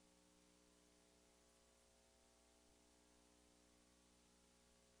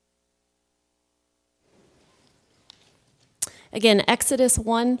Again, Exodus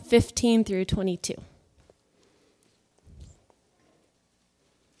 1:15 through 22.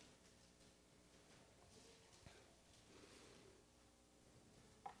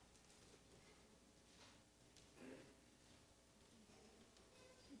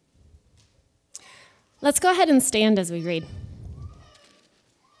 Let's go ahead and stand as we read.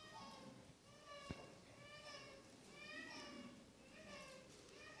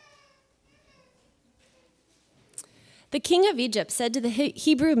 The king of Egypt said to the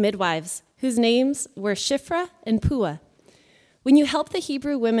Hebrew midwives, whose names were Shiphrah and Puah, "When you help the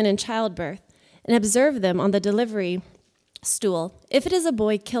Hebrew women in childbirth and observe them on the delivery stool, if it is a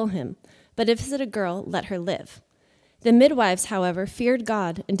boy, kill him, but if it is a girl, let her live." The midwives, however, feared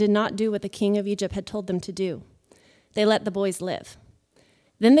God and did not do what the king of Egypt had told them to do. They let the boys live.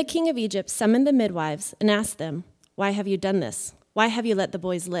 Then the king of Egypt summoned the midwives and asked them, "Why have you done this? Why have you let the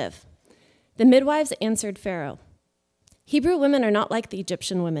boys live?" The midwives answered Pharaoh, "Hebrew women are not like the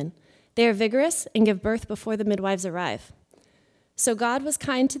Egyptian women. They are vigorous and give birth before the midwives arrive." So God was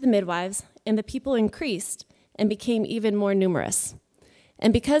kind to the midwives, and the people increased and became even more numerous.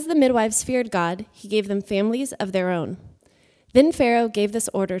 And because the midwives feared God, he gave them families of their own. Then Pharaoh gave this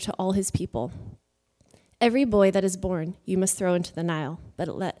order to all his people: "Every boy that is born you must throw into the Nile, but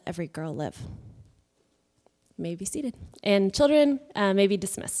let every girl live." You may be seated. And children may be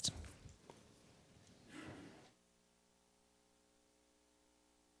dismissed.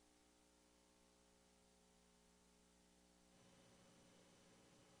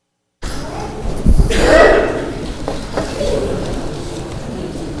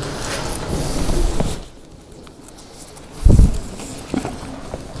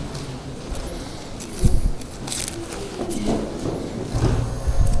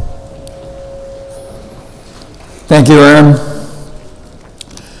 Thank you, Aaron.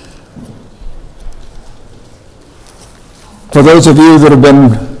 For those of you that have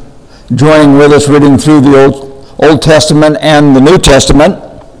been joining with us reading through the Old Testament and the New Testament,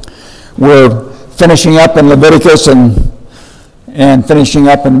 we're finishing up in Leviticus and finishing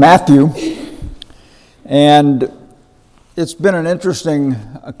up in Matthew. And it's been an interesting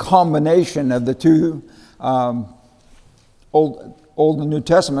combination of the two Old and New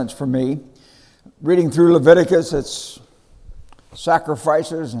Testaments for me. Reading through Leviticus, it's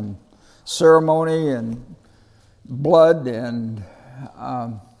sacrifices and ceremony and blood and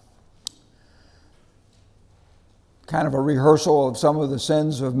kind of a rehearsal of some of the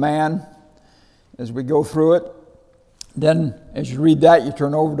sins of man as we go through it. Then as you read that, you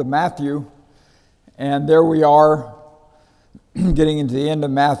turn over to Matthew, and there we are getting into the end of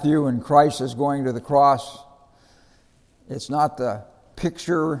Matthew, and Christ is going to the cross. It's not the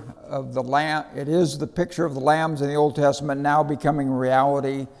picture of the lamb. It is the picture of the lambs in the Old Testament now becoming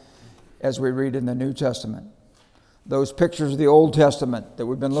reality as we read in the New Testament. Those pictures of the Old Testament that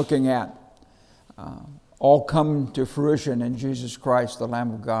we've been looking at all come to fruition in Jesus Christ, the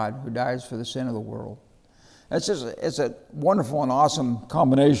Lamb of God, who dies for the sin of the world. It's a wonderful and awesome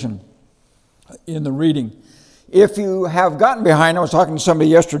combination in the reading. If you have gotten behind, I was talking to somebody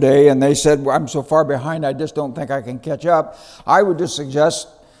yesterday and they said, "Well, I'm so far behind, I just don't think I can catch up." I would just suggest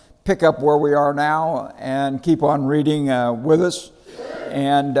pick up where we are now and keep on reading with us.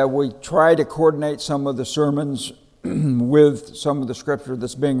 And we try to coordinate some of the sermons with some of the scripture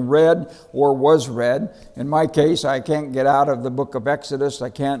that's being read or was read. In my case, I can't get out of the book of Exodus.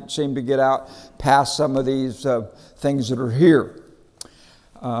 I can't seem to get out past some of these things that are here.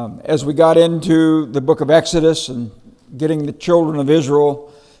 As we got into the book of Exodus and getting the children of Israel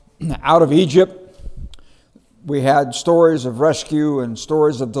out of Egypt, we had stories of rescue and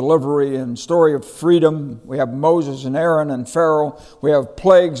stories of delivery and story of freedom. We have Moses and Aaron and Pharaoh. We have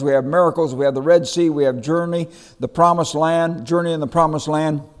plagues. We have miracles. We have the Red Sea. We have journey in the promised land.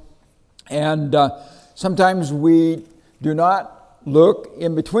 And sometimes we do not look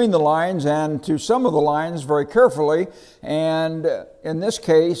in between the lines and to some of the lines very carefully. And in this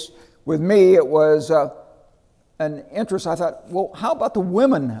case, with me, it was an interest. I thought, well, how about the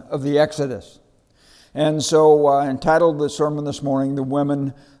women of the Exodus? And so I entitled the sermon this morning, "The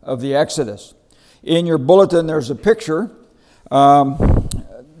Women of the Exodus." In your bulletin, there's a picture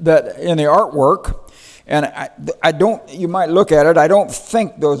that in the artwork. And I don't, you might look at it, I don't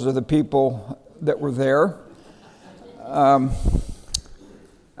think those are the people that were there.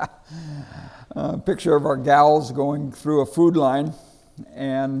 A picture of our gals going through a food line,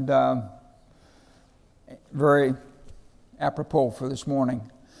 and very apropos for this morning.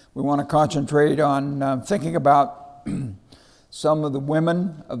 We want to concentrate on thinking about some of the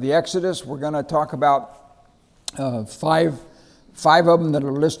women of the Exodus. We're going to talk about five of them that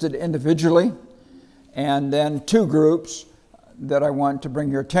are listed individually, and then two groups that I want to bring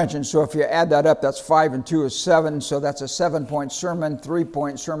your attention. So if you add that up, that's 5 and 2 is 7. So that's a 7-point sermon.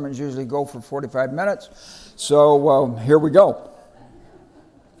 3-point sermons usually go for 45 minutes. So here we go.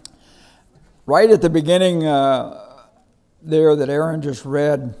 Right at the beginning there that Aaron just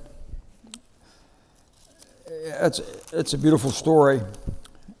read, it's a beautiful story,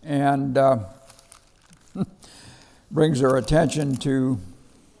 and brings our attention to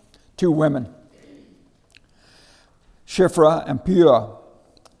two women, Shiphrah and Puah.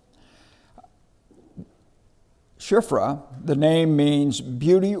 Shiphrah, the name means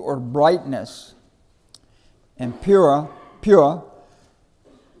beauty or brightness, and Puah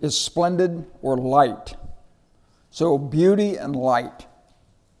is splendid or light. So beauty and light.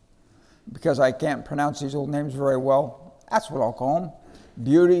 Because I can't pronounce these old names very well, that's what I'll call them,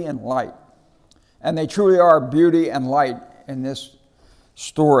 beauty and light. And they truly are beauty and light in this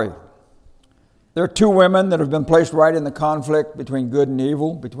story. There are two women that have been placed right in the conflict between good and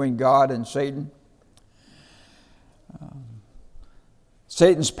evil, between God and Satan.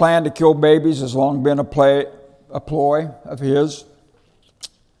 Satan's plan to kill babies has long been a ploy of his.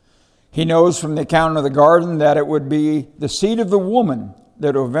 He knows from the account of the garden that it would be the seed of the woman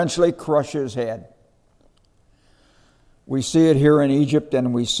that will eventually crush his head. We see it here in Egypt,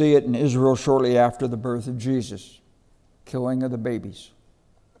 and we see it in Israel shortly after the birth of Jesus. Killing of the babies.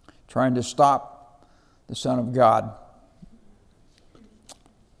 Trying to stop the Son of God.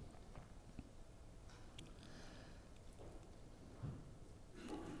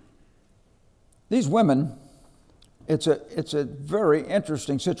 These women, it's a very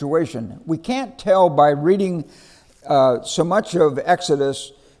interesting situation. We can't tell by reading so much of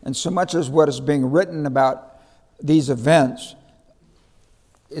Exodus and so much as what is being written about these events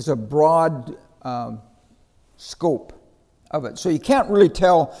is a broad scope of it. So you can't really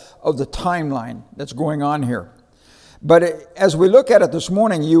tell of the timeline that's going on here. But as we look at it this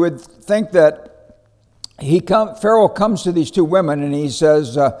morning, you would think that Pharaoh comes to these two women and he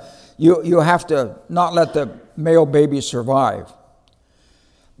says, you have to not let the male baby survive.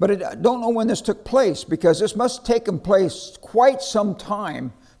 But I don't know when this took place, because this must have taken place quite some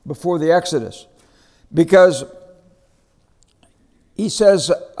time before the Exodus. Because he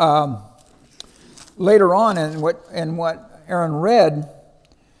says later on in what Aaron read,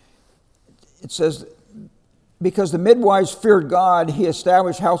 it says, because the midwives feared God, he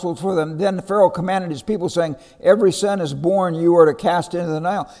established households for them. Then Pharaoh commanded his people, saying, every son is born you are to cast into the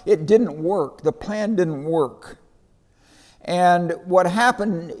Nile. It didn't work. The plan didn't work. And what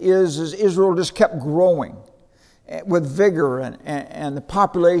happened is Israel just kept growing with vigor and the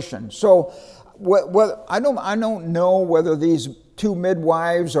population. So I don't know whether these two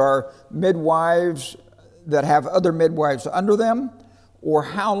midwives are midwives that have other midwives under them, or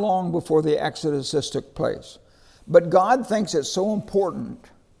how long before the Exodus this took place. But God thinks it's so important,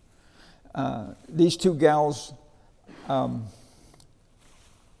 these two gals'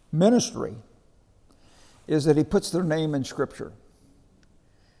 ministry, is that he puts their name in Scripture.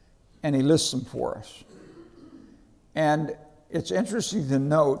 And he lists them for us. And it's interesting to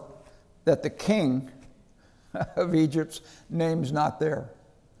note that the king of Egypt's name's not there.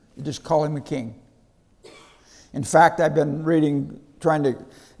 You just call him a king. In fact, I've been trying to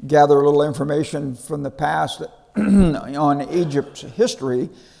gather a little information from the past on Egypt's history,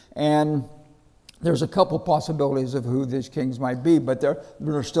 and there's a couple possibilities of who these kings might be, but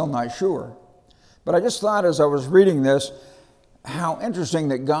they're still not sure. But I just thought as I was reading this, how interesting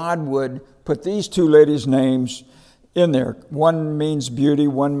that God would put these two ladies' names in there. One means beauty,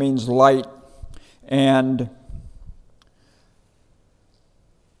 one means light, and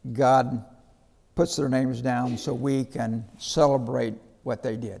God puts their names down so we can celebrate what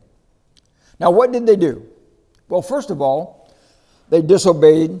they did. Now, what did they do? Well, first of all, they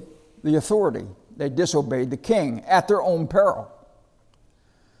disobeyed the authority. They disobeyed the king at their own peril.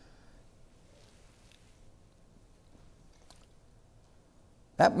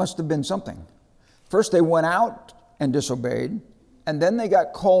 That must have been something. First, they went out and disobeyed, and then they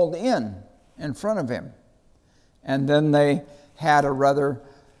got called in front of him. And then they had a rather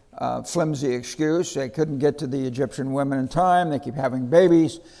flimsy excuse. They couldn't get to the Egyptian women in time. They keep having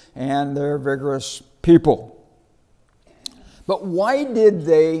babies, and they're vigorous people. But why did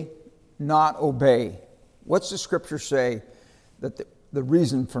they not obey? What's the scripture say that the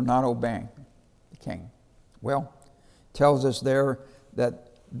reason for not obeying the king? Well, it tells us there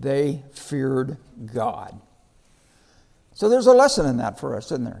that they feared God. So there's a lesson in that for us,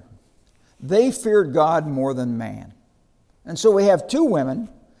 isn't there? They feared God more than man. And so we have two women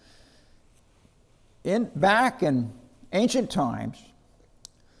back in ancient times,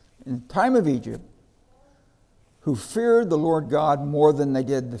 in the time of Egypt, who feared the Lord God more than they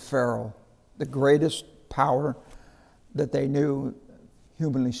did the Pharaoh, the greatest power that they knew,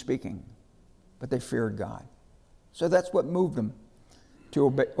 humanly speaking. But they feared God. So that's what moved them to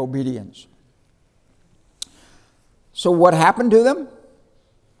obedience. So what happened to them?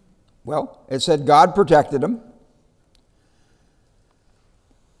 Well, it said God protected them.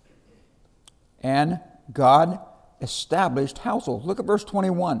 And God established households. Look at verse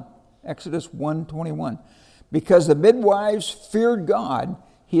 21, Exodus 1:21. Because the midwives feared God,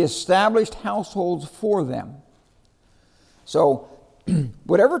 he established households for them. So,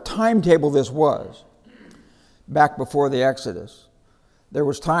 whatever timetable this was, back before the Exodus, there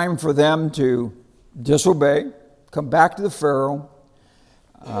was time for them to disobey, come back to the Pharaoh,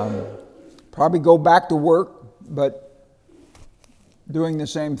 probably go back to work, but doing the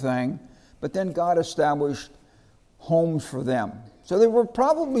same thing. But then God established homes for them. So they were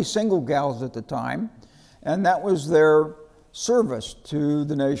probably single gals at the time, and that was their service to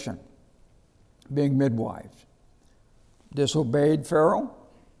the nation, being midwives. Disobeyed Pharaoh,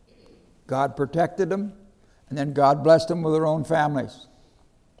 God protected them, and then God blessed them with their own families.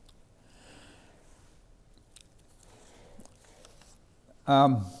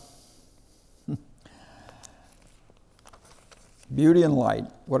 Beauty and light,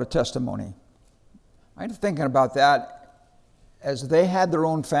 what a testimony. I'm thinking about that as they had their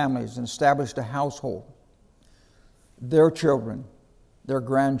own families and established a household. Their children, their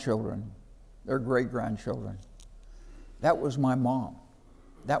grandchildren, their great-grandchildren. That was my mom.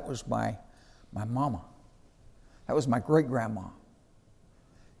 That was my mama. That was my great-grandma.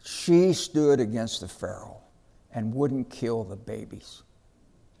 She stood against the Pharaoh and wouldn't kill the babies.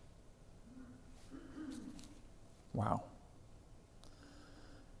 Wow.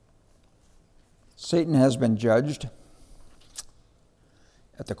 Satan has been judged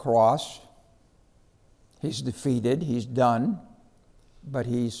at the cross. He's defeated, he's done, but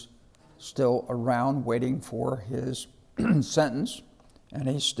he's still around waiting for his sentence, and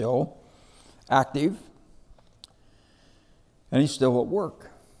he's still active, and he's still at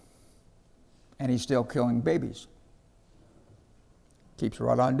work, and he's still killing babies. Keeps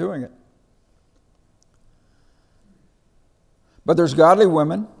right on doing it. But there's godly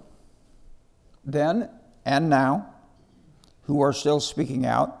women then and now who are still speaking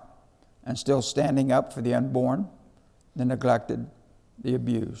out and still standing up for the unborn, the neglected, the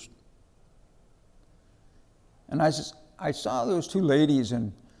abused. And I saw those two ladies,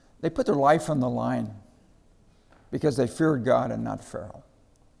 and they put their life on the line because they feared God and not Pharaoh.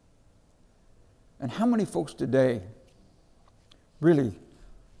 And how many folks today, really,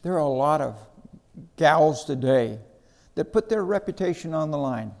 there are a lot of gals today that put their reputation on the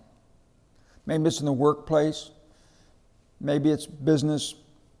line. Maybe it's in the workplace, maybe it's business,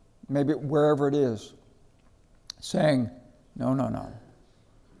 maybe wherever it is, saying, no,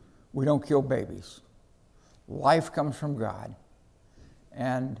 we don't kill babies. Life comes from God,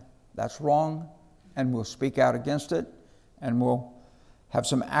 and that's wrong, and we'll speak out against it, and we'll have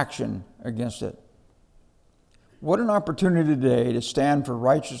some action against it. What an opportunity today to stand for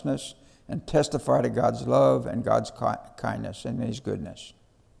righteousness and testify to God's love and God's kindness and his goodness.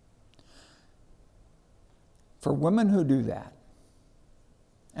 For women who do that,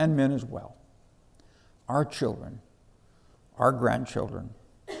 and men as well, our children, our grandchildren,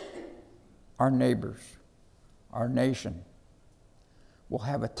 our neighbors, our nation will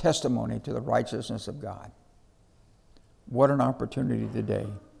have a testimony to the righteousness of God. What an opportunity today.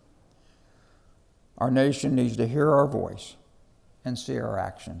 Our nation needs to hear our voice and see our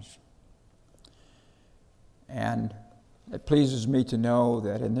actions. And it pleases me to know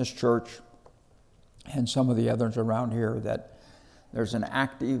that in this church and some of the others around here that there's an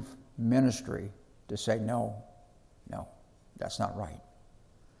active ministry to say, no, that's not right.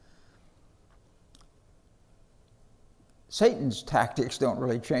 Satan's tactics don't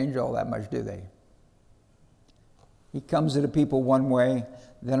really change all that much, do they? He comes to the people one way,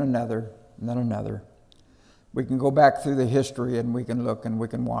 then another, and then another. We can go back through the history and we can look and we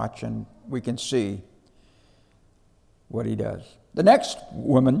can watch and we can see what he does. The next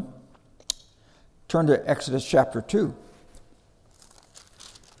woman, turn to Exodus chapter 2.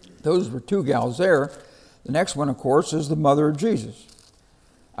 Those were two gals there. The next one, of course, is the mother of Jesus.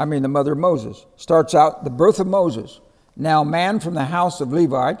 The mother of Moses. Starts out the birth of Moses. Now, a man from the house of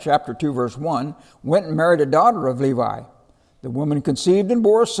Levi, chapter 2, verse 1, went and married a daughter of Levi. The woman conceived and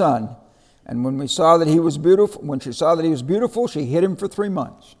bore a son. And when she saw that he was beautiful, she hid him for 3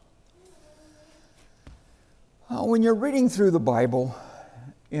 months. When you're reading through the Bible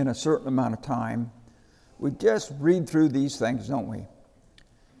in a certain amount of time, we just read through these things, don't we?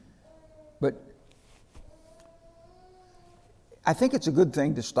 But I think it's a good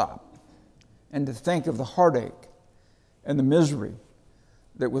thing to stop and to think of the heartache and the misery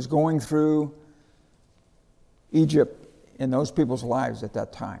that was going through Egypt in those people's lives at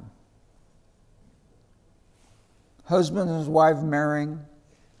that time. Husband and his wife marrying,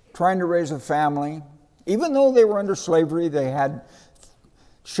 trying to raise a family. Even though they were under slavery, they had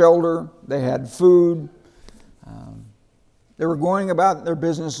shelter, they had food. They were going about their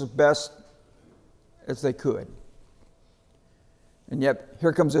business as best as they could. And yet,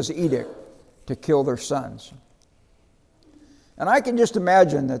 here comes this edict to kill their sons. And I can just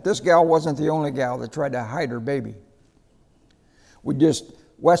imagine that this gal wasn't the only gal that tried to hide her baby.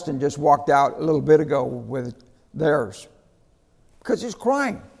 Weston just walked out a little bit ago with theirs because he's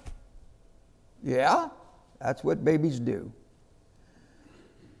crying. Yeah, that's what babies do.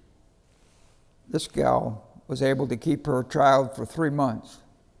 This gal was able to keep her child for 3 months.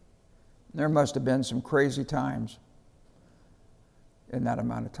 There must have been some crazy times in that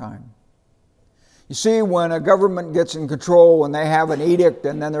amount of time. You see, when a government gets in control and they have an edict,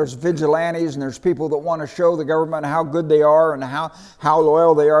 and then there's vigilantes and there's people that want to show the government how good they are and how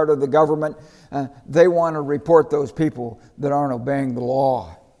loyal they are to the government, they want to report those people that aren't obeying the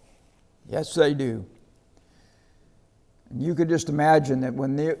law. Yes, they do. And you could just imagine that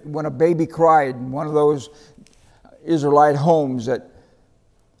when a baby cried in one of those Israelite homes, that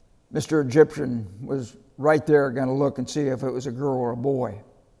Mr. Egyptian was right there going to look and see if it was a girl or a boy.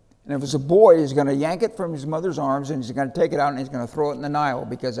 And if it was a boy, he's going to yank it from his mother's arms and he's going to take it out and he's going to throw it in the Nile,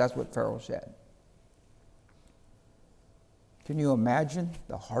 because that's what Pharaoh said. Can you imagine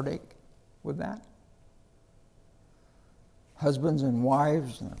the heartache with that? Husbands and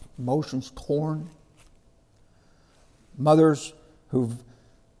wives, emotions torn. Mothers who've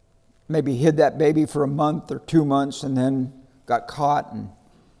maybe hid that baby for a month or 2 months and then got caught and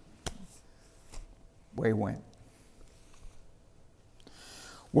away went.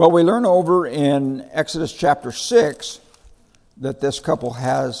 Well, we learn over in Exodus chapter 6 that this couple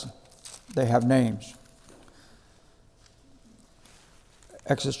they have names.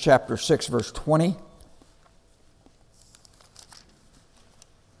 Exodus chapter 6, verse 20.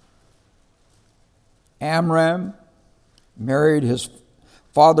 Amram married his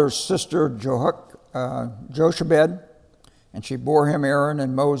father's sister Jochebed, and she bore him Aaron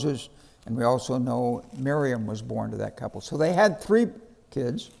and Moses, and we also know Miriam was born to that couple. So they had 3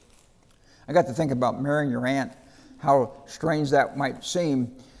 kids. I got to think about marrying your aunt, how strange that might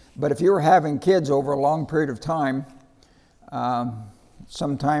seem, but if you were having kids over a long period of time,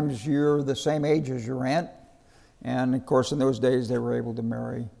 sometimes you're the same age as your aunt, and of course in those days they were able to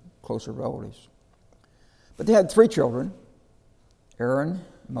marry closer relatives. But they had 3 children, Aaron,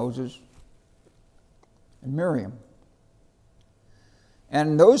 Moses, and Miriam.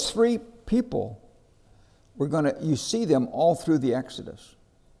 And those 3 people, you see them all through the Exodus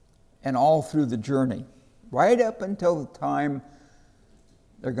and all through the journey, right up until the time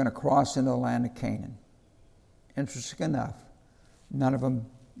they're going to cross into the land of Canaan. Interesting enough, none of them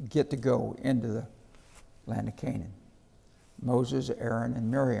get to go into the land of Canaan. Moses, Aaron,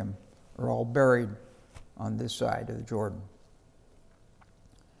 and Miriam are all buried on this side of the Jordan.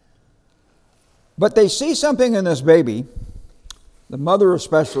 But they see something in this baby. The mother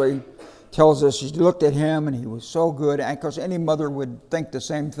especially tells us she looked at him and he was so good. And of course, any mother would think the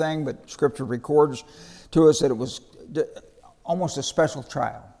same thing, but Scripture records to us that it was almost a special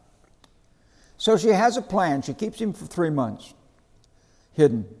child. So she has a plan. She keeps him for 3 months,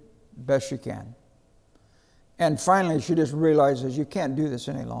 hidden best she can. And finally, she just realizes you can't do this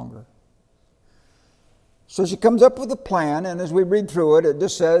any longer. So she comes up with a plan, and as we read through it, it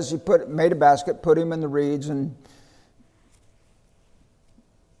just says she made a basket, put him in the reeds, and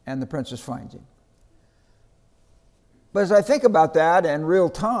the princess finds him. But as I think about that in real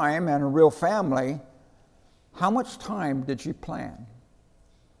time and a real family, how much time did she plan?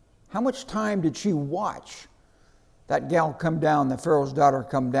 How much time did she watch that gal come down, the Pharaoh's daughter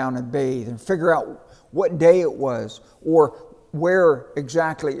come down and bathe and figure out what day it was or where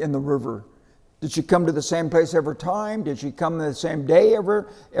exactly in the river? Did she come to the same place every time? Did she come the same day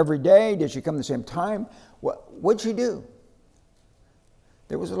every day? Did she come the same time? What'd she do?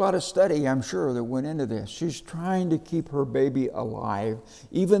 There was a lot of study, I'm sure, that went into this. She's trying to keep her baby alive,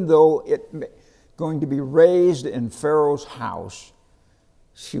 even though it's going to be raised in Pharaoh's house.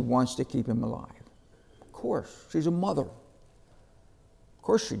 She wants to keep him alive. Of course, she's a mother. Of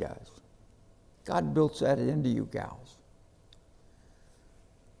course she does. God built that into you gals.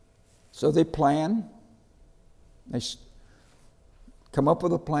 So they plan. They come up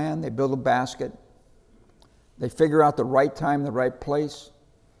with a plan. They build a basket. They figure out the right time, the right place,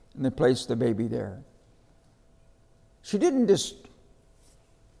 and they place the baby there. She didn't just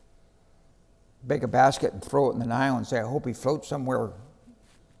bake a basket and throw it in the Nile and say, I hope he floats somewhere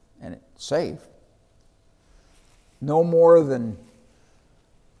and it's safe. No more than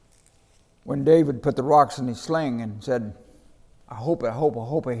when David put the rocks in his sling and said, I hope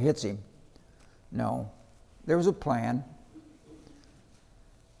it hits him. No, there was a plan.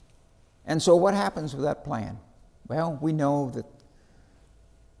 And so what happens with that plan? Well, we know that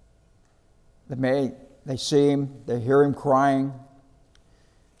they see him, they hear him crying,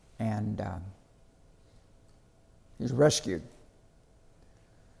 and he's rescued.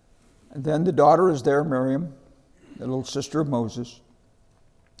 And then the daughter is there, Miriam, the little sister of Moses.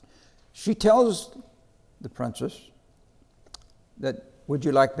 She tells the princess that, would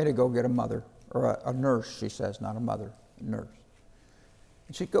you like me to go get a mother? Or a nurse, she says, not a mother, a nurse.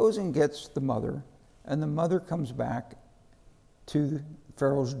 And she goes and gets the mother, and the mother comes back to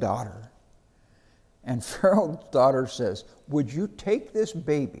Pharaoh's daughter. And Pharaoh's daughter says, would you take this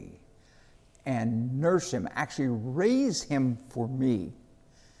baby and nurse him, actually raise him for me?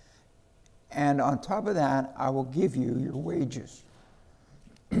 And on top of that, I will give you your wages.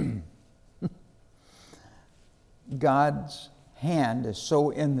 God's hand is so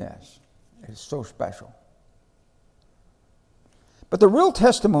in this. It's so special. But the real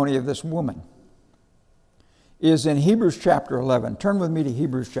testimony of this woman is in Hebrews chapter 11. Turn with me to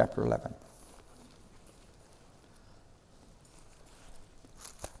Hebrews chapter 11.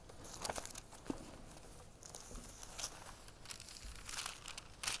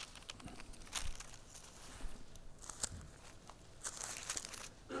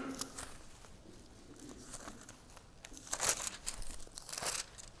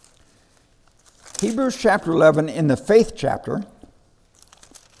 Hebrews chapter 11, in the faith chapter,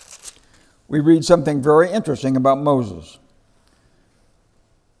 we read something very interesting about Moses.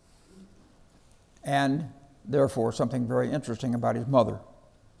 And therefore, something very interesting about his mother.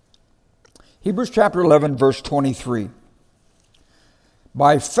 Hebrews chapter 11, verse 23.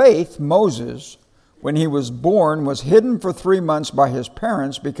 By faith, Moses, when he was born, was hidden for 3 months by his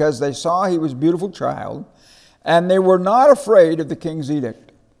parents because they saw he was a beautiful child, and they were not afraid of the king's edict.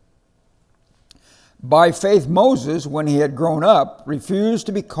 By faith, Moses, when he had grown up, refused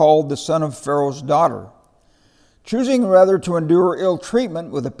to be called the son of Pharaoh's daughter, choosing rather to endure ill treatment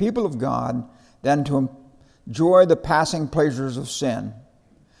with the people of God than to enjoy the passing pleasures of sin.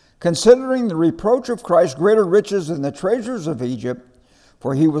 Considering the reproach of Christ greater riches than the treasures of Egypt,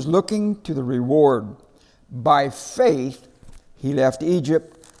 for he was looking to the reward. By faith, he left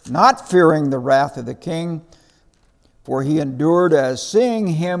Egypt, not fearing the wrath of the king, for he endured as seeing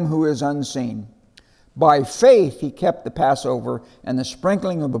him who is unseen. By faith he kept the Passover and the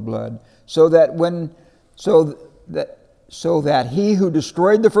sprinkling of the blood, so that he who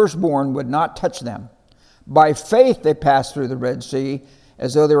destroyed the firstborn would not touch them. By faith they passed through the Red Sea,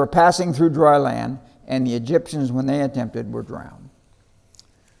 as though they were passing through dry land, and the Egyptians, when they attempted, were drowned.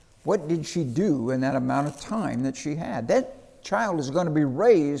 What did she do in that amount of time that she had? That child is going to be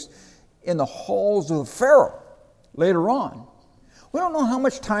raised in the halls of Pharaoh later on. We don't know how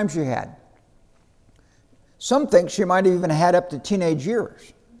much time she had. Some think she might have even had up to teenage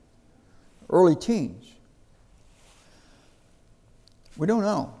years, early teens. We don't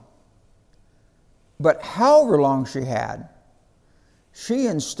know. But however long she had, she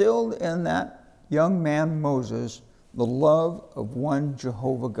instilled in that young man Moses the love of one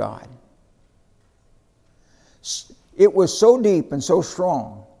Jehovah God. It was so deep and so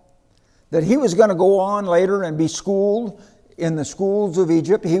strong that he was going to go on later and be schooled in the schools of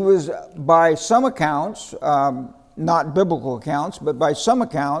Egypt. He was, by some accounts, not biblical accounts, but by some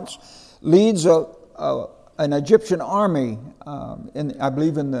accounts, leads an Egyptian army, I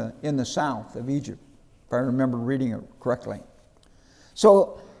believe in the south of Egypt, if I remember reading it correctly.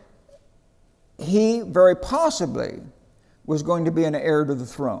 So he very possibly was going to be an heir to the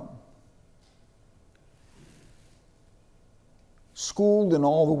throne. Schooled in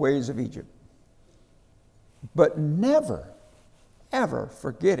all the ways of Egypt, but never, ever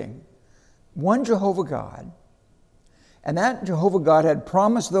forgetting one Jehovah God. And that Jehovah God had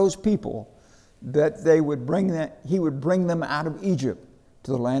promised those people that he would bring them out of Egypt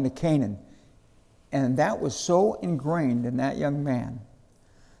to the land of Canaan. And that was so ingrained in that young man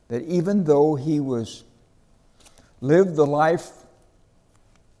that even though he lived the life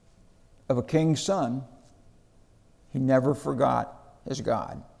of a king's son, he never forgot his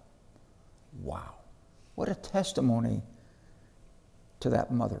God. Wow. What a testimony to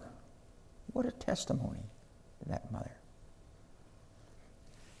that mother. What a testimony to that mother.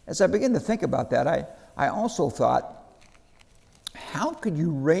 As I begin to think about that, I also thought, how could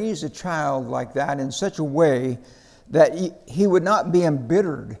you raise a child like that in such a way that he would not be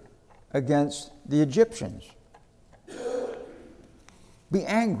embittered against the Egyptians. Be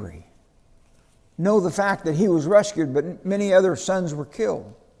angry. Know the fact that he was rescued, but many other sons were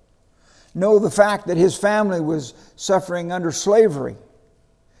killed. Know the fact that his family was suffering under slavery,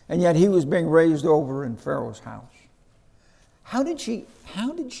 and yet he was being raised over in Pharaoh's house. How did she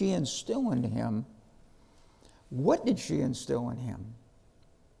instill into him? What did she instill in him?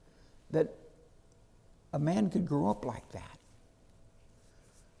 That a man could grow up like that?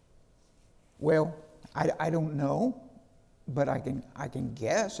 Well, I don't know, but I can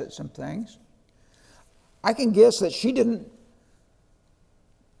guess at some things. I can guess that she didn't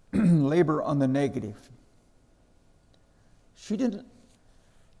labor on the negative. She didn't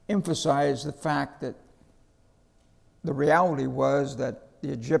emphasize the fact that the reality was that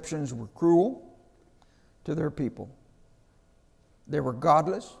the Egyptians were cruel to their people. They were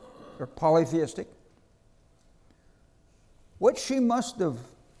godless, they're polytheistic. What she must have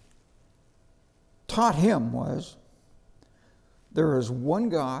taught him was there is one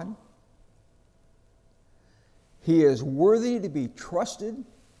God. He is worthy to be trusted.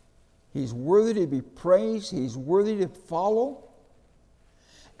 He's worthy to be praised. He's worthy to follow.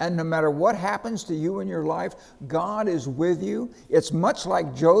 And no matter what happens to you in your life, God is with you. It's much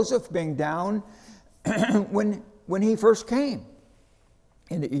like Joseph being down when he first came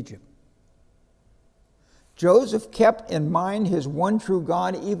into Egypt. Joseph kept in mind his one true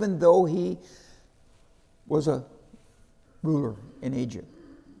God, even though he was a ruler in Egypt.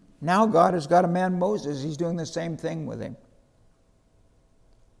 Now God has got a man, Moses. He's doing the same thing with him.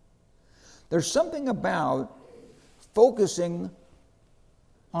 There's something about focusing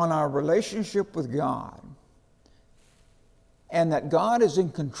on our relationship with God and that God is in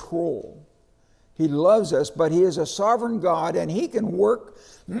control. He loves us, but He is a sovereign God, and He can work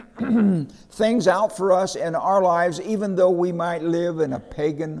things out for us in our lives, even though we might live in a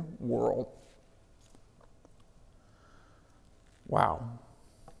pagan world. Wow.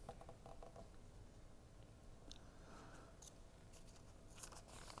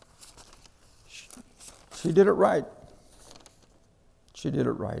 She did it right. She did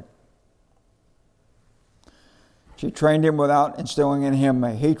it right. She trained him without instilling in him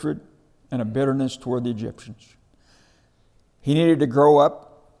a hatred and a bitterness toward the Egyptians. He needed to grow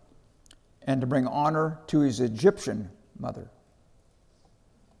up and to bring honor to his Egyptian mother.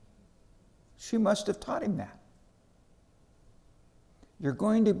 She must have taught him that. You're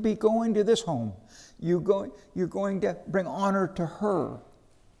going to be going to this home. You're going to bring honor to her.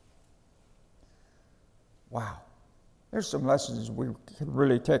 Wow. There's some lessons we could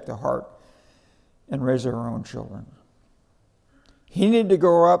really take to heart and raise our own children. He needed to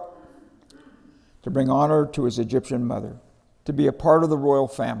grow up to bring honor to his Egyptian mother, to be a part of the royal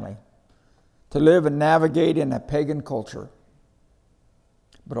family, to live and navigate in a pagan culture,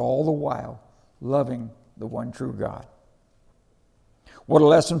 but all the while loving the one true God. What a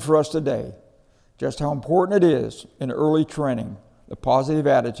lesson for us today, just how important it is in early training, the positive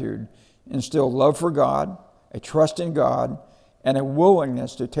attitude, instill love for God, a trust in God, and a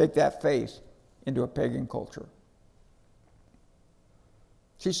willingness to take that faith into a pagan culture.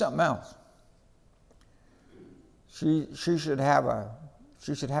 She's something else. She should have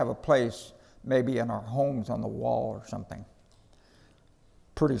a place maybe in our homes on the wall or something.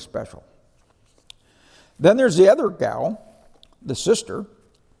 Pretty special. Then there's the other gal, the sister.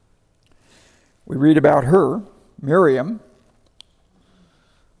 We read about her, Miriam.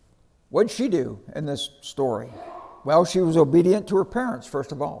 What did she do in this story? Well, she was obedient to her parents,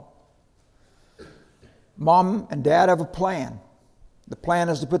 first of all. Mom and Dad have a plan. The plan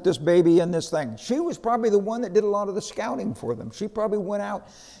is to put this baby in this thing. She was probably the one that did a lot of the scouting for them. She probably went out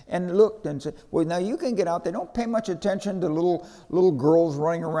and looked and said, well, now you can get out. They don't pay much attention to little girls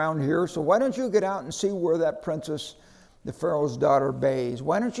running around here, so why don't you get out and see where that princess, the Pharaoh's daughter, bathes?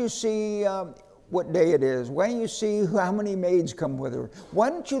 Why don't you see what day it is? Why don't you see how many maids come with her? Why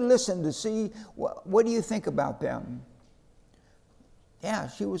don't you listen to see what do you think about them? Yeah,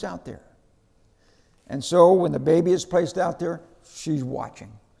 she was out there. And so when the baby is placed out there, she's watching.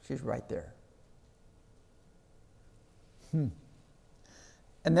 She's right there. And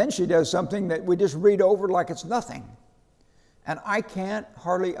then she does something that we just read over like it's nothing. And I can't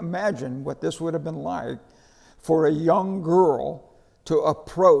hardly imagine what this would have been like for a young girl to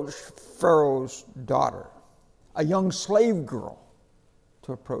approach Pharaoh's daughter, a young slave girl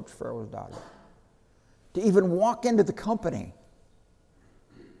to approach Pharaoh's daughter, to even walk into the company.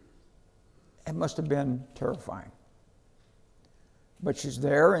 It must have been terrifying. But she's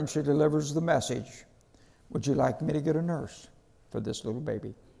there and she delivers the message. Would you like me to get a nurse for this little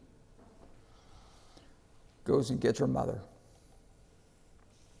baby? goes and gets her mother.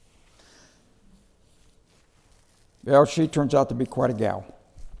 Well, she turns out to be quite a gal.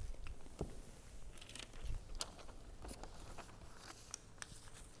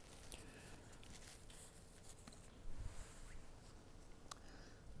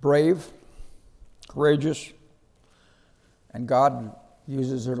 Brave, courageous, and God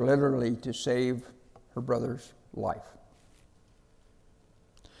uses her literally to save her brother's life.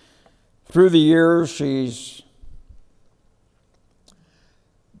 Through the years, she's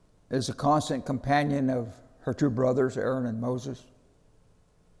is a constant companion of her two brothers, Aaron and Moses.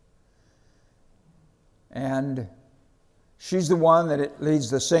 And she's the one that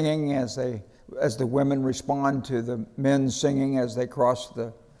leads the singing as the women respond to the men singing as they cross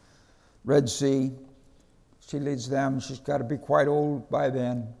the Red Sea. She leads them. She's got to be quite old by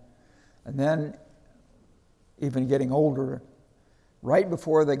then. And then, even getting older, right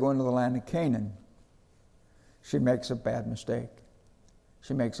before they go into the land of Canaan, she makes a bad mistake.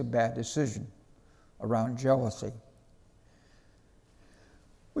 She makes a bad decision around jealousy,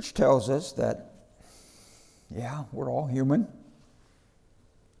 which tells us that, yeah, we're all human.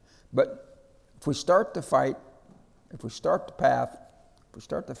 But if we start the fight, if we start the path, if we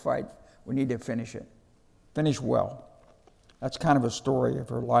start the fight, we need to finish it. Finish well. That's kind of a story of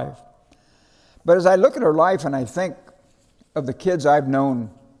her life. But as I look at her life and I think of the kids I've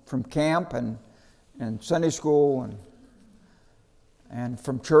known from camp and Sunday school and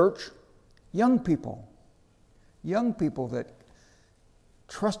from church, young people that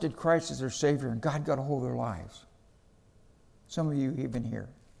trusted Christ as their Savior and God got a hold of their lives. Some of you even here.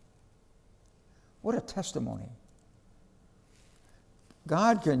 What a testimony.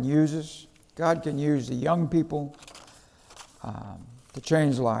 God can use us. God can use the young people to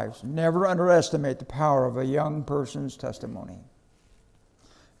change lives. Never underestimate the power of a young person's testimony.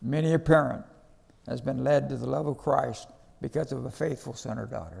 Many a parent has been led to the love of Christ because of a faithful son or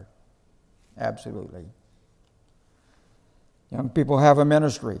daughter. Absolutely. Young people have a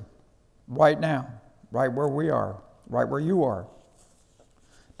ministry right now, right where we are, right where you are.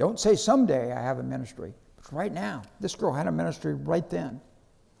 Don't say someday I have a ministry. It's right now. This girl had a ministry right then.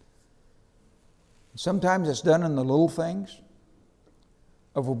 Sometimes it's done in the little things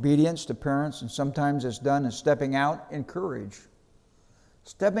of obedience to parents, and sometimes it's done in stepping out in courage.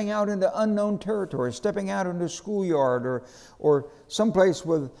 Stepping out into unknown territory, stepping out into a schoolyard or someplace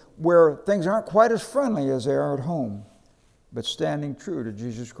where things aren't quite as friendly as they are at home, but standing true to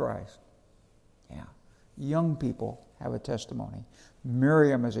Jesus Christ. Yeah. Young people have a testimony.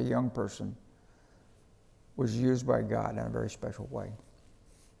 Miriam, as a young person, was used by God in a very special way.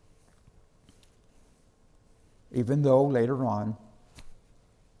 Even though later on,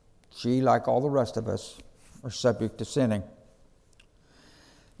 she, like all the rest of us, are subject to sinning.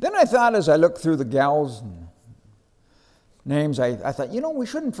 Then I thought, as I looked through the gals' and names, I thought, we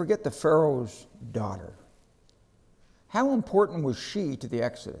shouldn't forget the Pharaoh's daughter. How important was she to the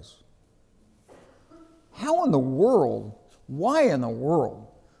Exodus? How in the world, why in the world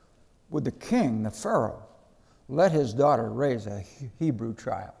would the king, the Pharaoh, let his daughter raise a Hebrew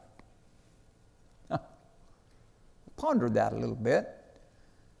child? Pondered that a little bit.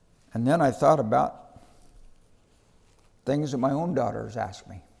 And then I thought about things that my own daughters ask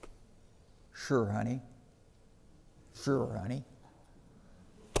me. Sure, honey. Sure, honey.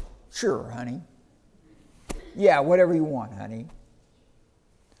 Sure, honey. Yeah, whatever you want, honey.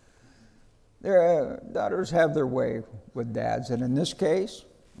 Their daughters have their way with dads. And in this case,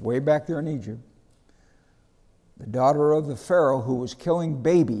 way back there in Egypt, the daughter of the Pharaoh who was killing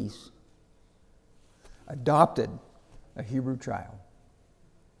babies adopted a Hebrew child.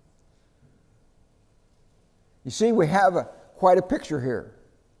 You see, we have quite a picture here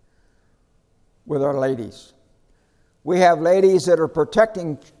with our ladies. We have ladies that are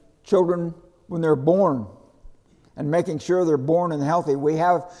protecting children when they're born and making sure they're born and healthy. We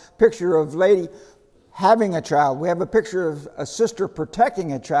have a picture of lady having a child. We have a picture of a sister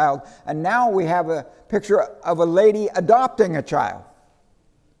protecting a child. And now we have a picture of a lady adopting a child.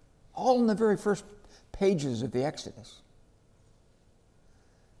 All in the very first pages of the Exodus.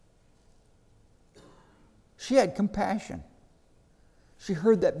 She had compassion. She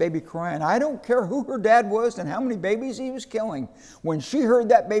heard that baby crying. I don't care who her dad was and how many babies he was killing. When she heard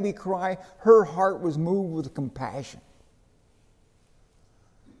that baby cry, her heart was moved with compassion.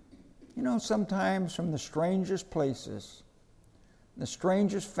 Sometimes from the strangest places, the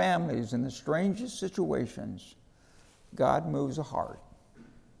strangest families, and the strangest situations, God moves a heart.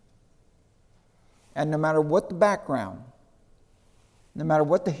 And no matter what the background, no matter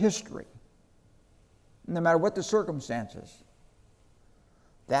what the history, no matter what the circumstances,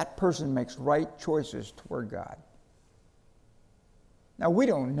 that person makes right choices toward God. Now, we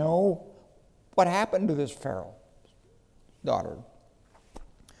don't know what happened to this Pharaoh's daughter.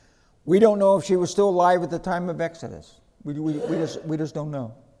 We don't know if she was still alive at the time of Exodus. We just don't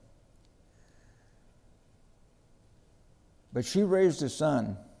know. But she raised a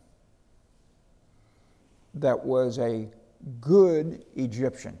son that was a good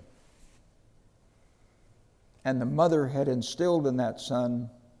Egyptian. And the mother had instilled in that son,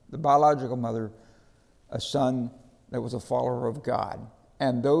 the biological mother, a son that was a follower of God.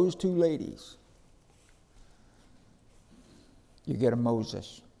 And those two ladies, you get a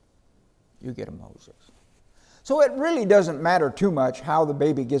Moses. You get a Moses. So it really doesn't matter too much how the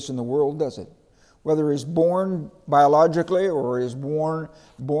baby gets in the world, does it? Whether he's born biologically or is born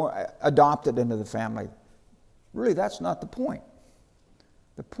adopted into the family. Really, that's not the point.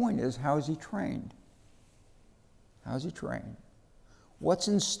 The point is, how is he trained? How is he trained? What's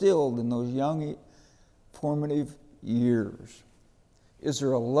instilled in those young, formative years? Is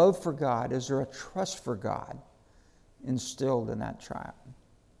there a love for God? Is there a trust for God instilled in that child?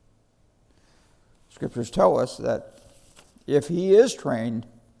 Scriptures tell us that if he is trained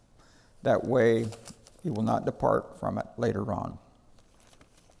that way, he will not depart from it later on.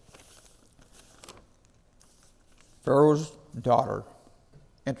 Pharaoh's daughter,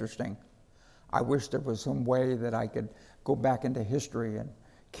 interesting. I wish there was some way that I could go back into history and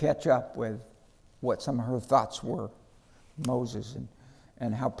catch up with what some of her thoughts were. Moses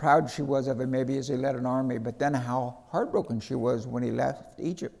and how proud she was of him maybe as he led an army, but then how heartbroken she was when he left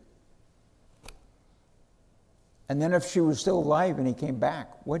Egypt. And then if she was still alive and he came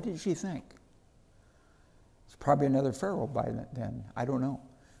back, what did she think? It's probably another Pharaoh by then. I don't know.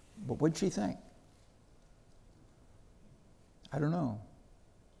 But what did she think? I don't know.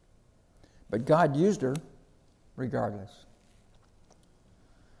 But God used her regardless.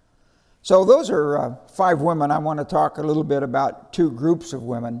 So those are 5 women. I want to talk a little bit about 2 groups of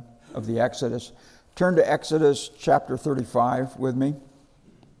women of the Exodus. Turn to Exodus chapter 35 with me.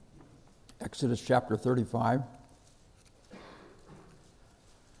 Exodus chapter 35.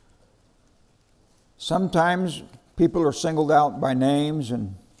 Sometimes people are singled out by names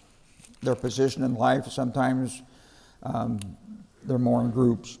and their position in life. Sometimes they're more in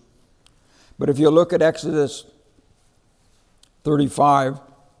groups. But if you look at Exodus 35,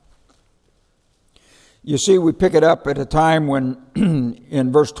 you see we pick it up at a time when,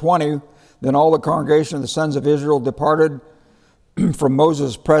 in verse 20, then all the congregation of the sons of Israel departed from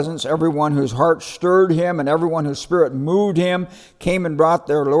Moses' presence. Everyone whose heart stirred him and everyone whose spirit moved him came and brought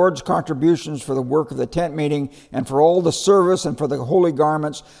their Lord's contributions for the work of the tent meeting and for all the service and for the holy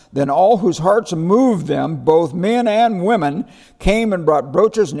garments. Then all whose hearts moved them, both men and women, came and brought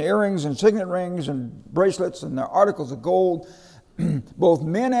brooches and earrings and signet rings and bracelets and their articles of gold. Both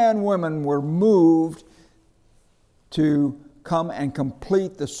men and women were moved to come and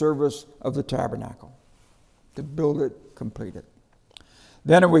complete the service of the tabernacle, to build it, complete it.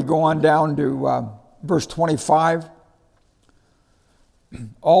 Then we go on down to verse 25.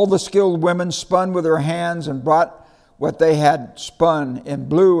 All the skilled women spun with their hands and brought what they had spun in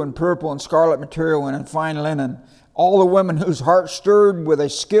blue and purple and scarlet material and in fine linen. All the women whose hearts stirred with a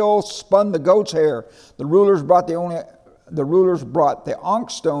skill spun the goat's hair. The rulers brought the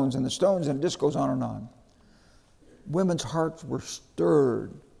onyx stones and the stones, and it just goes on and on. Women's hearts were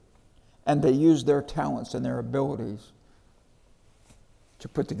stirred, and they used their talents and their abilities to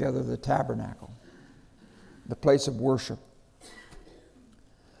put together the tabernacle, the place of worship.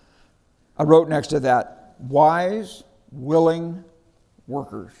 I wrote next to that, wise, willing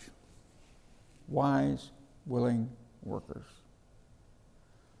workers. Wise, willing workers.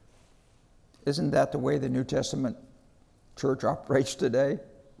 Isn't that the way the New Testament church operates today?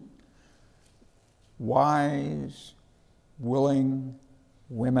 Wise, willing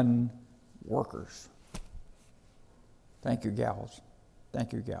women workers. Thank you, gals.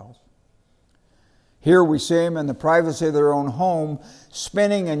 Thank you, gals. Here we see them in the privacy of their own home,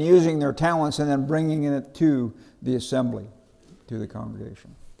 spinning and using their talents and then bringing it to the assembly, to the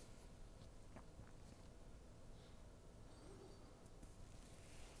congregation.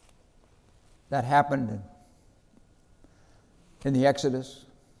 That happened in the Exodus.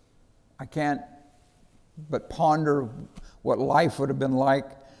 I can't but ponder what life would have been like.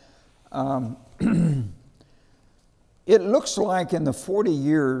 It looks like in the 40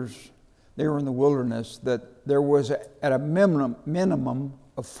 years they were in the wilderness that there was at a minimum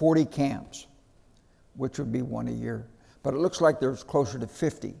of 40 camps, which would be one a year. But it looks like there's closer to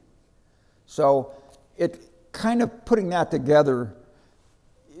 50. So it kind of putting that together,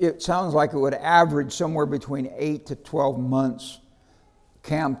 it sounds like it would average somewhere between 8 to 12 months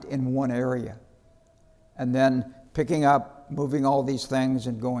camped in one area, and then picking up, moving all these things,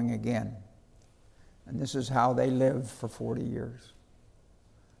 and going again. And this is how they lived for 40 years.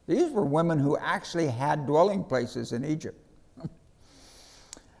 These were women who actually had dwelling places in Egypt.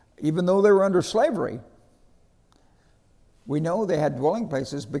 Even though they were under slavery, we know they had dwelling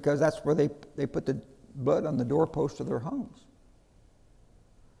places because that's where they put the blood on the doorpost of their homes.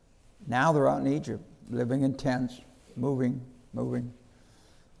 Now they're out in Egypt, living in tents, moving. A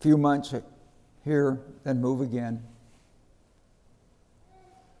few months here, then move again.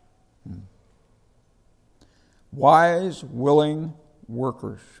 Wise, willing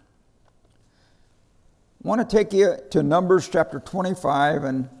workers. I want to take you to Numbers chapter 25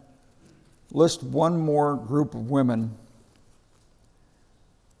 and list one more group of women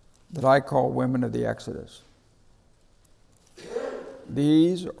that I call women of the Exodus.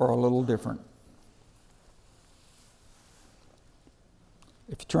 These are a little different.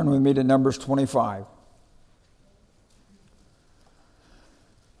 If you turn with me to Numbers 25.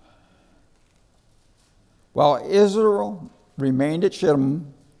 While Israel remained at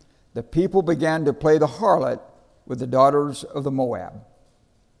Shittim, the people began to play the harlot with the daughters of the Moab.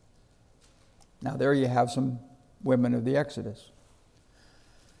 Now there you have some women of the Exodus.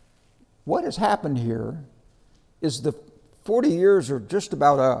 What has happened here is the 40 years are just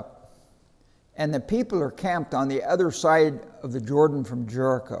about up, and the people are camped on the other side of the Jordan from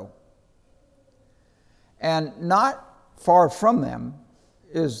Jericho. And not far from them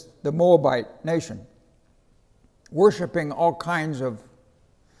is the Moabite nation, worshiping all kinds of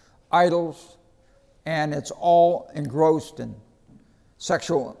idols, and it's all engrossed in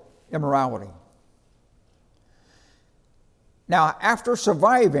sexual immorality. Now, after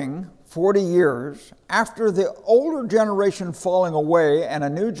surviving 40 years, after the older generation falling away and a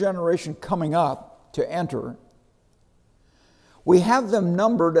new generation coming up to enter, we have them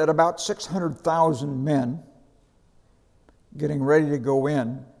numbered at about 600,000 men getting ready to go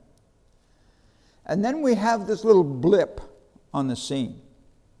in. And then we have this little blip on the scene.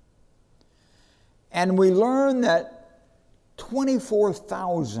 And we learn that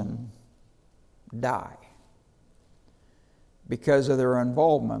 24,000 die because of their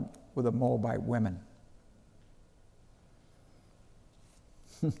involvement with the Moabite women.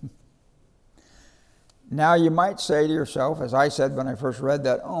 Now you might say to yourself, as I said when I first read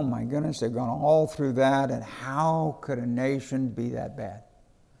that, oh my goodness, they've gone all through that, and how could a nation be that bad?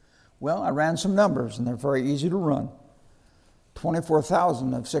 Well, I ran some numbers, and they're very easy to run.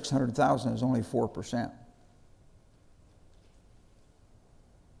 24,000 of 600,000 is only 4%.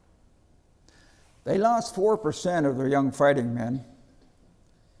 They lost 4% of their young fighting men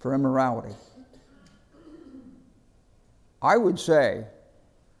for immorality. I would say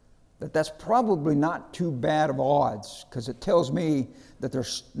that that's probably not too bad of odds, because it tells me that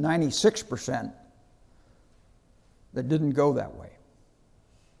there's 96% that didn't go that way.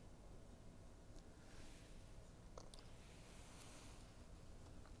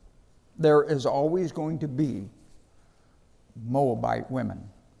 There is always going to be Moabite women.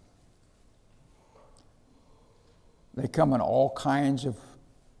 They come in all kinds of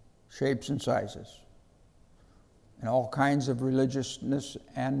shapes and sizes, and all kinds of religiousness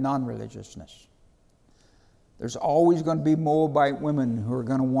and non-religiousness. There's always going to be Moabite women who are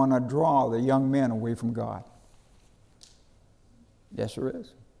going to want to draw the young men away from God. Yes, there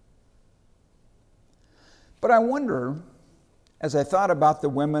is. But I wonder, as I thought about the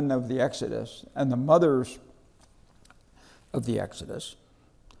women of the Exodus and the mothers of the Exodus,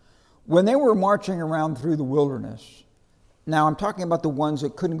 when they were marching around through the wilderness, now I'm talking about the ones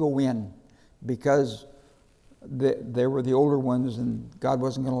that couldn't go in because they were the older ones and God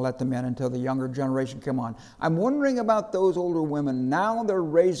wasn't going to let them in until the younger generation came on. I'm wondering about those older women. Now they're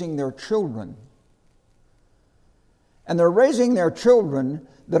raising their children. And they're raising their children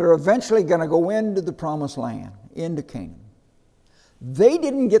that are eventually going to go into the promised land, into Canaan. They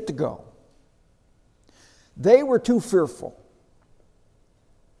didn't get to go. They were too fearful.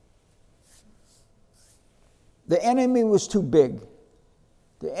 The enemy was too big.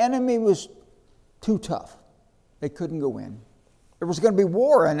 The enemy was too tough. They couldn't go in. There was going to be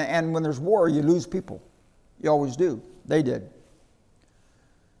war, and when there's war, you lose people. You always do. They did.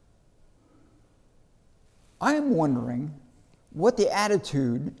 I am wondering what the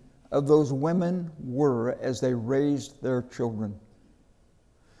attitude of those women were as they raised their children.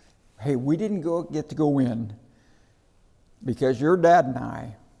 Hey, we didn't get to go in because your dad and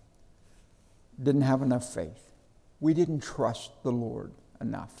I didn't have enough faith. We didn't trust the Lord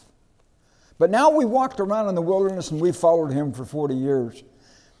enough. But now we walked around in the wilderness and we followed him for 40 years.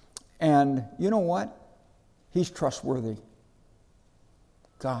 And you know what? He's trustworthy.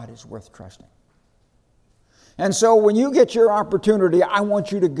 God is worth trusting. And so when you get your opportunity, I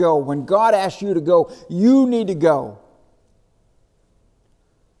want you to go. When God asks you to go, you need to go.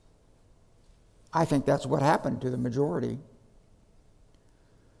 I think that's what happened to the majority.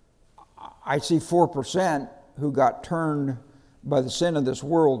 I see 4% who got turned by the sin of this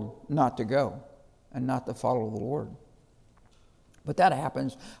world not to go and not to follow the Lord. But that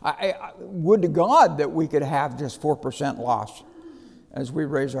happens. I would to God that we could have just 4% loss as we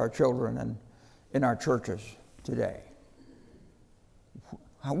raise our children in our churches today.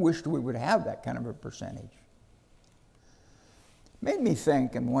 I wish we would have that kind of a percentage. Made me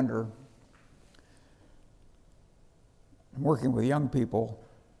think and wonder, working with young people,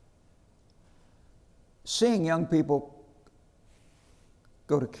 seeing young people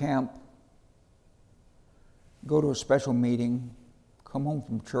go to camp, go to a special meeting, come home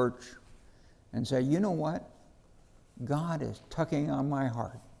from church, and say, you know what? God is tugging on my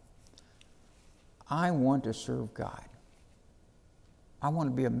heart. I want to serve God. I want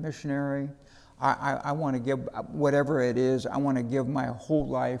to be a missionary. I want to give whatever it is. I want to give my whole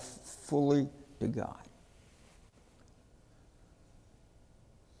life fully to God.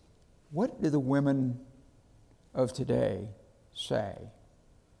 What do the women of today say?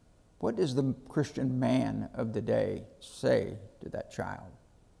 What does the Christian man of the day say to that child?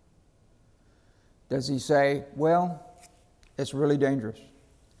 Does he say, well, it's really dangerous?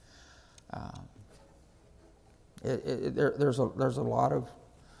 There's a lot of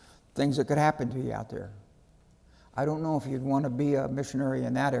things that could happen to you out there. I don't know if you'd want to be a missionary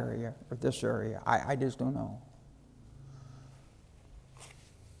in that area or this area. I just don't know.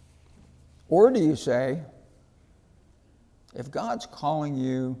 Or do you say, if God's calling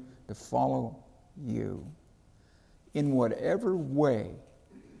you to follow you in whatever way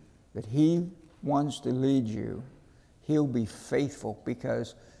that He wants to lead you, He'll be faithful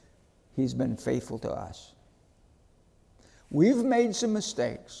because He's been faithful to us. We've made some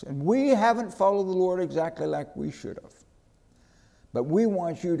mistakes, and we haven't followed the Lord exactly like we should have. But we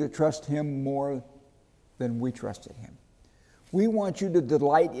want you to trust Him more than we trusted Him. We want you to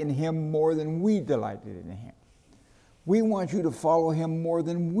delight in Him more than we delighted in Him. We want you to follow Him more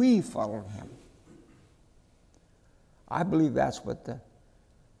than we followed Him. I believe that's what the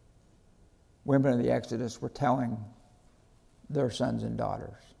women of the Exodus were telling their sons and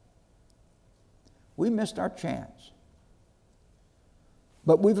daughters. We missed our chance.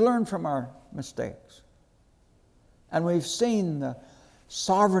 But we've learned from our mistakes. And we've seen the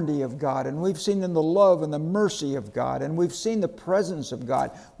sovereignty of God, and we've seen in the love and the mercy of God, and we've seen the presence of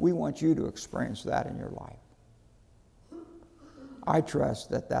God. We want you to experience that in your life. I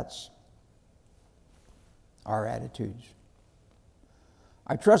trust that that's our attitudes.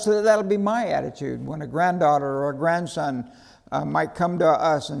 I trust that that'll be my attitude when a granddaughter or a grandson might come to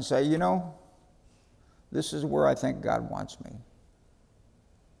us and say, you know, this is where I think God wants me.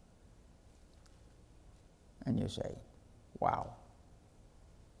 And you say, wow.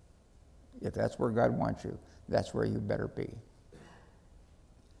 If that's where God wants you, that's where you better be.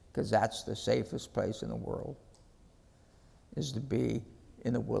 Because that's the safest place in the world, is to be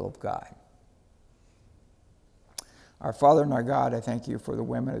in the will of God. Our Father and our God, I thank you for the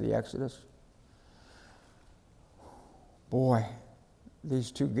women of the Exodus. Boy, these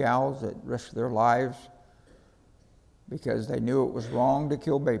two gals that risked their lives because they knew it was wrong to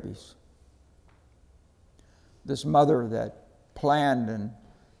kill babies. This mother that planned and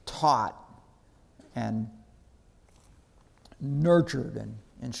taught and nurtured and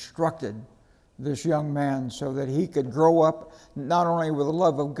instructed this young man so that he could grow up not only with the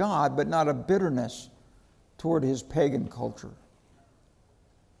love of God, but not a bitterness toward his pagan culture.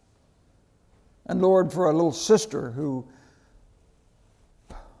 And Lord, for a little sister who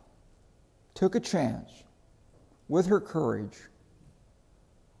took a chance with her courage,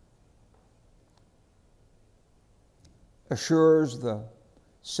 assures the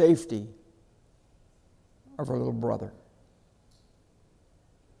safety of her little brother.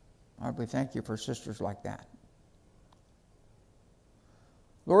 Lord, we thank you for sisters like that.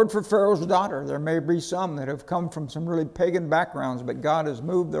 Lord, for Pharaoh's daughter, there may be some that have come from some really pagan backgrounds, but God has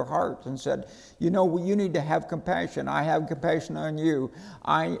moved their hearts and said, you know, you need to have compassion. I have compassion on you.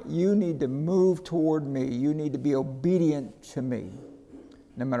 You need to move toward me. You need to be obedient to me,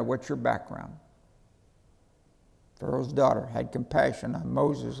 no matter what your background. Pharaoh's daughter had compassion on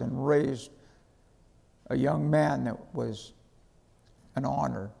Moses and raised a young man that was an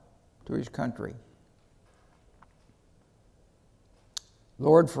honor to his country.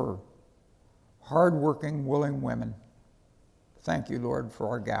 Lord, for hardworking, willing women, thank you, Lord, for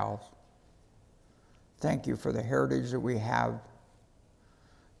our gals. Thank you for the heritage that we have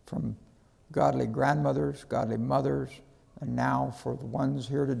from godly grandmothers, godly mothers, and now for the ones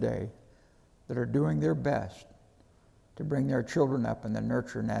here today that are doing their best to bring their children up in the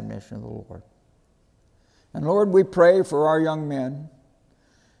nurture and admonition of the Lord. And Lord, we pray for our young men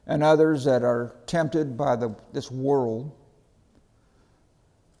and others that are tempted by this world,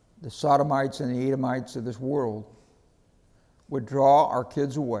 the Sodomites and the Edomites of this world, would draw our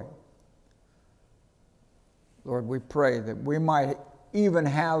kids away. Lord, we pray that we might even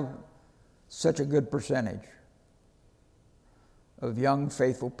have such a good percentage of young,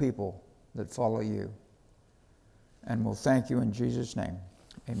 faithful people that follow you. And we'll thank you in Jesus' name.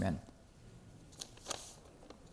 Amen.